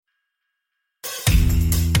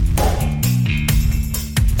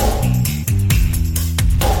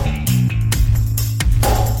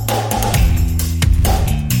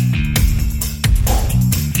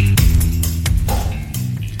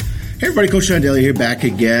Everybody, Coach John Daly here, back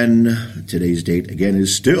again. Today's date, again,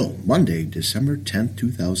 is still Monday, December 10th,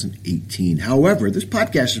 2018. However, this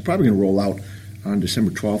podcast is probably going to roll out on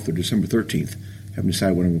December 12th or December 13th. Haven't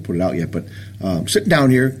decided when I'm going to put it out yet, but sitting down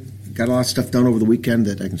here, got a lot of stuff done over the weekend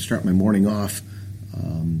that I can start my morning off.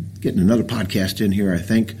 Getting another podcast in here, I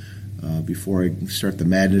think, before I start the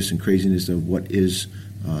madness and craziness of what is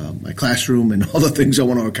my classroom and all the things I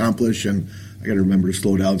want to accomplish. And I got to remember to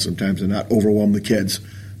slow down sometimes and not overwhelm the kids.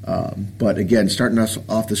 But again, starting us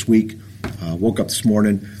off this week, woke up this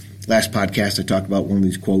morning. Last podcast, I talked about one of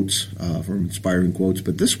these quotes from Inspiring Quotes,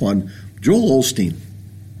 but this one, Joel Osteen.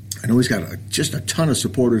 I know he's got just a ton of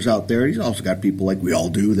supporters out there. He's also got people like we all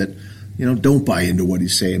do that, don't buy into what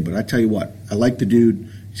he's saying. But I tell you what, I like the dude.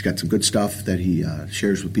 He's got some good stuff that he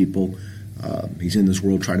shares with people. He's in this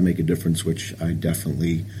world trying to make a difference, which I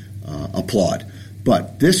definitely applaud.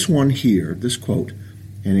 But this one here, this quote,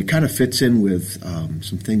 and it kind of fits in with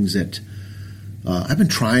some things that I've been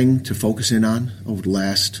trying to focus in on over the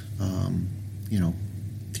last,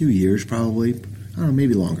 few years probably. I don't know,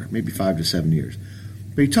 maybe longer, maybe 5 to 7 years.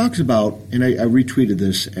 But he talks about, and I retweeted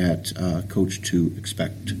this at Coach to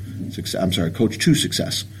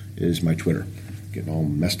Success is my Twitter. Getting all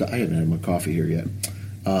messed up. I haven't had my coffee here yet.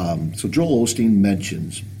 So Joel Osteen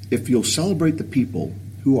mentions, if you'll celebrate the people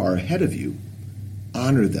who are ahead of you,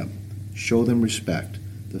 honor them, show them respect,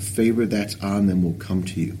 the favor that's on them will come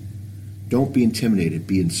to you. Don't be intimidated,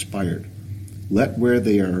 be inspired. Let where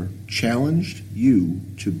they are challenged you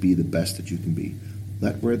to be the best that you can be.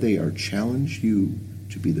 Let where they are challenged you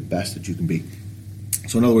to be the best that you can be.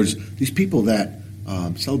 So in other words, these people that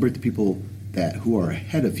celebrate the people who are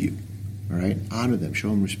ahead of you, all right? Honor them, show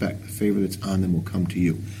them respect. The favor that's on them will come to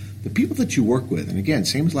you. The people that you work with, and again,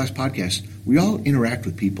 same as last podcast, we all interact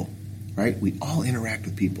with people, right? We all interact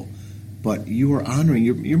with people. But you are honoring,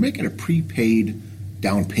 you're making a prepaid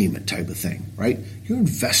down payment type of thing, right? You're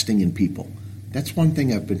investing in people. That's one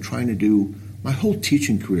thing I've been trying to do my whole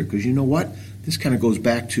teaching career, because you know what? This kind of goes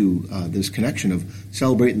back to this connection of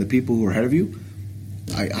celebrating the people who are ahead of you.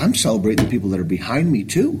 I'm celebrating the people that are behind me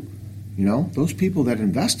too. Those people that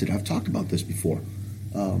invested. I've talked about this before.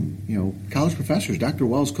 College professors, Dr.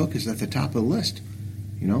 Wells Cook is at the top of the list,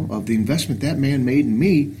 of the investment that man made in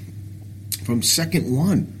me from second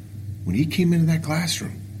one. When he came into that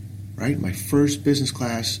classroom, right, my first business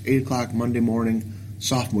class, 8 o'clock Monday morning,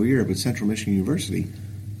 sophomore year up at Central Michigan University,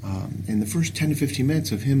 in the first 10 to 15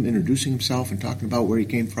 minutes of him introducing himself and talking about where he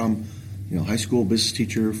came from, high school business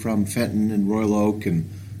teacher from Fenton and Royal Oak, and,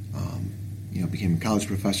 became a college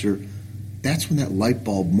professor, that's when that light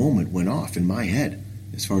bulb moment went off in my head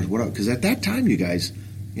as far as because at that time, you guys,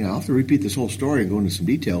 I'll have to repeat this whole story and go into some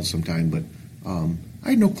details sometime, but I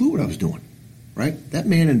had no clue what I was doing. Right? That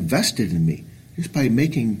man invested in me just by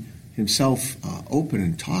making himself open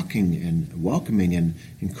and talking and welcoming and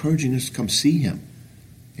encouraging us to come see him.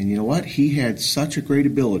 And you know what? He had such a great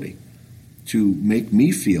ability to make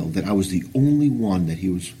me feel that I was the only one that he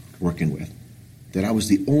was working with, that I was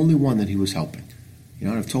the only one that he was helping. And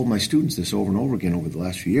I've told my students this over and over again over the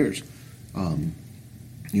last few years. When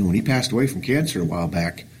he passed away from cancer a while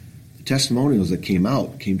back, the testimonials that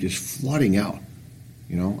came just flooding out.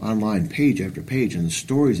 Online, page after page, and the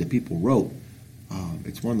stories that people wrote.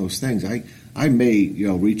 It's one of those things. I may,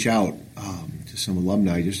 reach out to some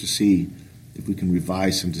alumni just to see if we can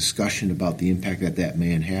revise some discussion about the impact that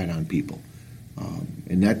man had on people.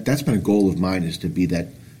 And that's been a goal of mine, is to be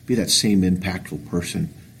that same impactful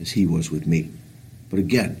person as he was with me. But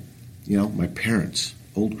again, my parents,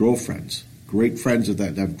 old girlfriends, great friends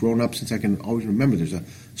that I've grown up since I can always remember. There's a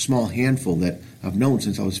small handful that I've known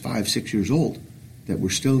since I was 5, 6 years old, that we're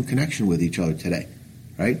still in connection with each other today,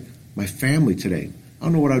 right? My family today, I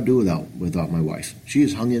don't know what I'd do without my wife. She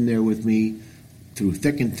has hung in there with me through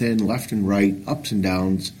thick and thin, left and right, ups and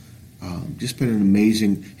downs. Just been an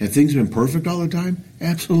amazing. Have things been perfect all the time?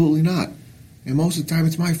 Absolutely not. And most of the time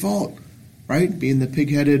it's my fault, right? Being the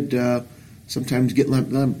pig-headed, sometimes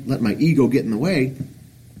let my ego get in the way.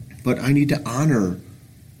 But I need to honor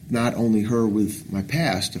not only her with my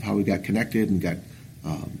past of how we got connected and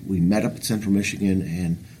we met up at Central Michigan,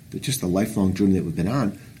 and just the lifelong journey that we've been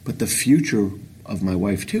on, but the future of my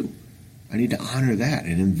wife too. I need to honor that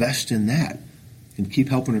and invest in that and keep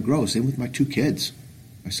helping her grow. Same with my 2 kids,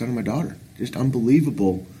 my son and my daughter. Just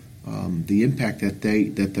unbelievable the impact that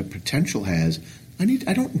the potential has. I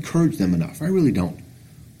don't encourage them enough. I really don't.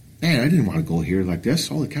 Man, I didn't want to go here like this.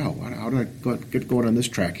 Holy cow! How do I get going on this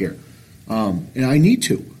track here? And I need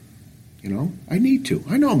to. I need to.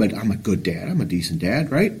 I know I'm a good dad. I'm a decent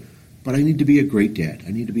dad, right? But I need to be a great dad.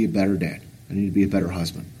 I need to be a better dad. I need to be a better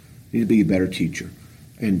husband. I need to be a better teacher.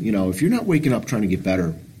 And, if you're not waking up trying to get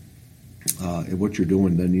better, at what you're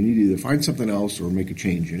doing, then you need to either find something else or make a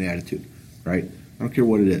change in attitude, right? I don't care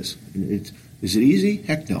what it is. Is it easy?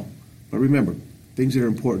 Heck no. But remember, things that are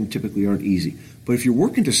important typically aren't easy. But if you're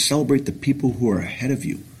working to celebrate the people who are ahead of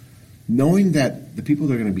you, knowing that the people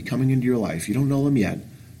that are going to be coming into your life, you don't know them yet,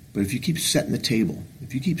 but if you keep setting the table,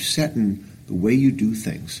 if you keep setting the way you do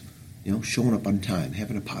things, showing up on time,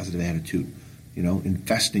 having a positive attitude,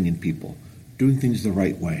 investing in people, doing things the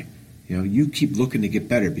right way, you keep looking to get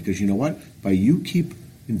better because you know what? By you keep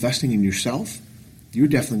investing in yourself, you're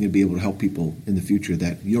definitely going to be able to help people in the future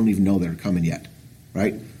that you don't even know that are coming yet,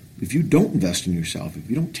 right? If you don't invest in yourself, if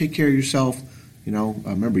you don't take care of yourself,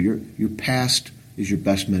 remember your past is your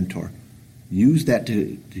best mentor. Use that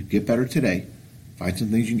to get better today. Find some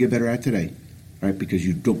things you can get better at today, right? Because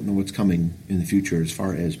you don't know what's coming in the future as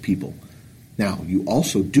far as people. Now, you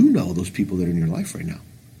also do know those people that are in your life right now,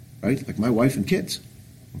 right? Like my wife and kids,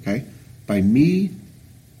 okay? By me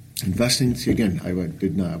investing, see again, I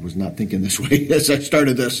was not thinking this way as I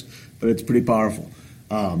started this, but it's pretty powerful.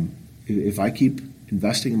 If I keep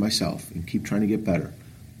investing in myself and keep trying to get better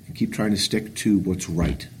and keep trying to stick to what's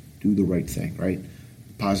right, do the right thing, right?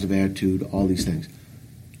 Positive attitude, all these things,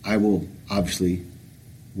 I will obviously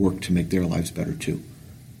work to make their lives better too,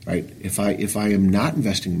 right? If I am not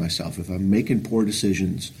investing in myself, if I'm making poor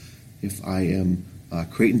decisions, if I am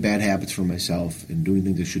creating bad habits for myself and doing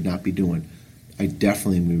things I should not be doing, I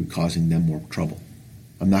definitely am going to be causing them more trouble.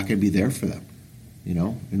 I'm not going to be there for them, And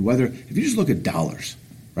if you just look at dollars,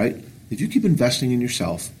 right? If you keep investing in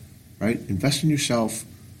yourself, right? Invest in yourself,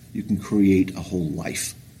 you can create a whole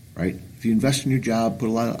life, right? If you invest in your job, put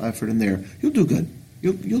a lot of effort in there, you'll do good.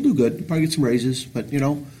 You'll do good. You'll probably get some raises, but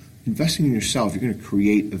investing in yourself, you're going to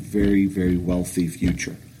create a very, very wealthy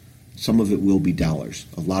future. Some of it will be dollars.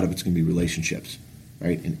 A lot of it's going to be relationships,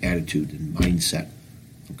 right? And attitude and mindset.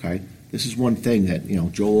 Okay? This is one thing that,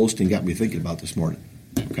 Joel Osteen got me thinking about this morning.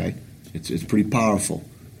 Okay? It's pretty powerful.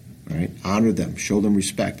 All right? Honor them. Show them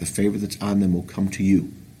respect. The favor that's on them will come to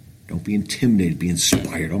you. Don't be intimidated. Be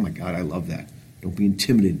inspired. Oh, my God, I love that. Don't be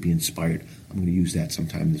intimidated. Be inspired. I'm going to use that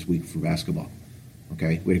sometime this week for basketball.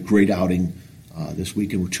 Okay? We had a great outing this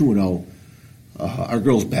weekend. We're 2-0. Our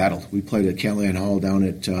girls battled. We played at Callahan Hall down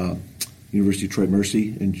at University of Detroit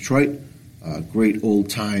Mercy in Detroit. Great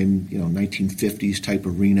old-time, 1950s type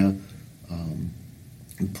arena.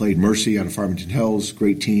 We played Mercy out of Farmington Hills.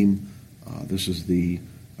 Great team. This is the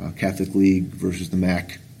Catholic League versus the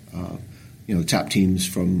MAC. The top teams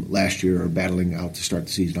from last year are battling out to start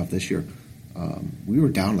the season off this year. We were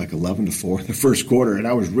down like 11-4 in the first quarter, and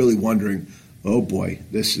I was really wondering, oh boy,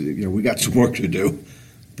 this we got some work to do.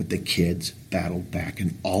 But the kids battled back,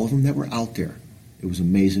 and all of them that were out there, it was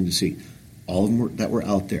amazing to see. All of them that were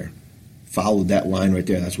out there followed that line right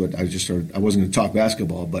there. That's what I just started. I wasn't going to talk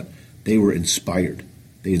basketball, but they were inspired.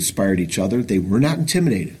 They inspired each other. They were not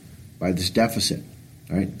intimidated by this deficit.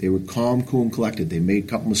 All right, they were calm, cool, and collected. They made a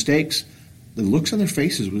couple mistakes. The looks on their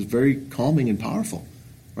faces was very calming and powerful.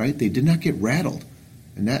 Right, they did not get rattled,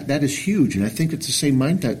 and that is huge. And I think it's the same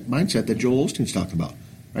mindset that Joel Osteen's talking about.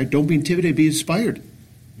 Right, don't be intimidated, be inspired.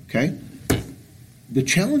 Okay, the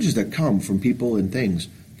challenges that come from people and things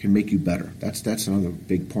can make you better. That's another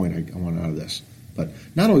big point I want out of this. But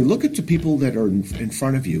not only look at the people that are in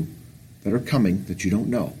front of you, that are coming, that you don't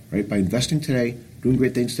know, right? By investing today, doing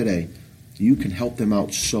great things today, you can help them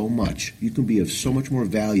out so much. You can be of so much more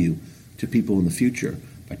value to people in the future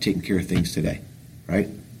by taking care of things today, right?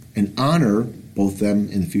 And honor both them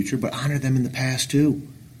in the future, but honor them in the past too.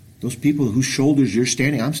 Those people whose shoulders you're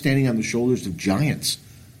standing. I'm standing on the shoulders of giants,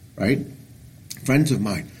 right? Friends of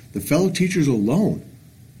mine, the fellow teachers alone,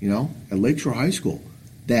 at Lakeshore High School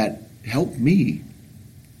that helped me,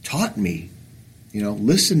 taught me,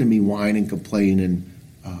 listened to me whine and complain, and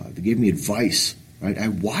they gave me advice, right? I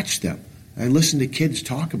watched them. I listened to kids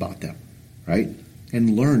talk about them, right?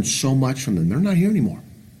 And learned so much from them. They're not here anymore,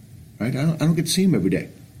 right? I don't get to see them every day.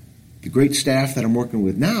 The great staff that I'm working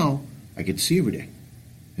with now, I get to see every day.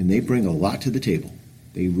 And they bring a lot to the table.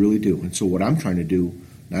 They really do. And so what I'm trying to do,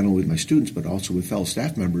 not only with my students, but also with fellow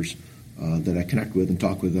staff members that I connect with and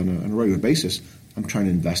talk with on a regular basis, I'm trying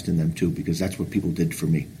to invest in them too, because that's what people did for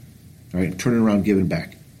me. All right, turning around, giving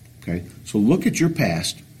back. Okay, so look at your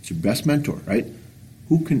past. It's your best mentor, right?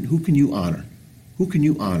 Who can you honor? Who can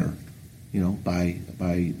you honor? By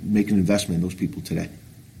making an investment in those people today.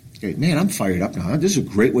 Okay, man, I'm fired up now. This is a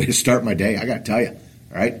great way to start my day. I got to tell you.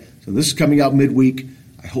 All right, so this is coming out midweek.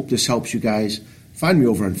 I hope this helps you guys. Find me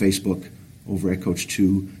over on Facebook, over at Coach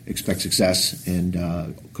 2 Expect Success, and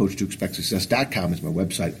Coach2ExpectSuccess.com is my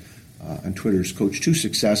website. On Twitter is Coach 2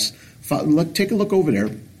 Success. Take a look over there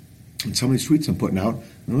and some of these tweets I'm putting out.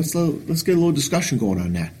 And let's get a little discussion going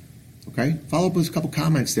on that. Okay? Follow up with a couple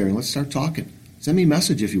comments there and let's start talking. Send me a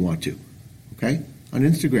message if you want to. Okay? On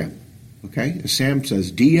Instagram. Okay? As Sam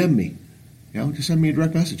says, DM me. Just send me a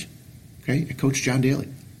direct message. Okay? At Coach John Daly.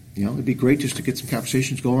 It'd be great just to get some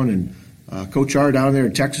conversations going. And Coach R down there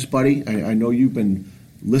in Texas, buddy, I know you've been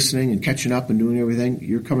listening and catching up and doing everything.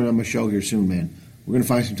 You're coming on my show here soon, man. We're going to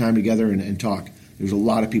find some time together and talk. There's a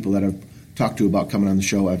lot of people that I've talked to about coming on the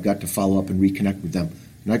show. I've got to follow up and reconnect with them.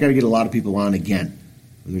 And I got to get a lot of people on again.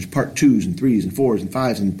 There's part 2s and 3s and 4s and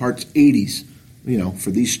 5s and parts 80s,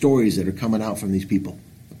 for these stories that are coming out from these people.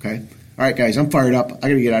 Okay? All right, guys, I'm fired up. I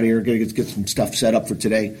got to get out of here. I got to get some stuff set up for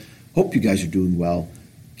today. Hope you guys are doing well.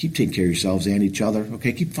 Keep taking care of yourselves and each other.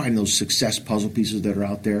 Okay? Keep finding those success puzzle pieces that are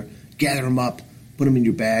out there. Gather them up. Put them in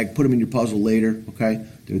your bag. Put them in your puzzle later. Okay?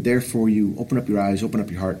 They're there for you. Open up your eyes. Open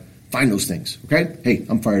up your heart. Find those things. Okay? Hey,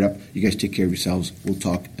 I'm fired up. You guys take care of yourselves. We'll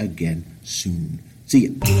talk again soon. See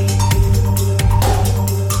ya.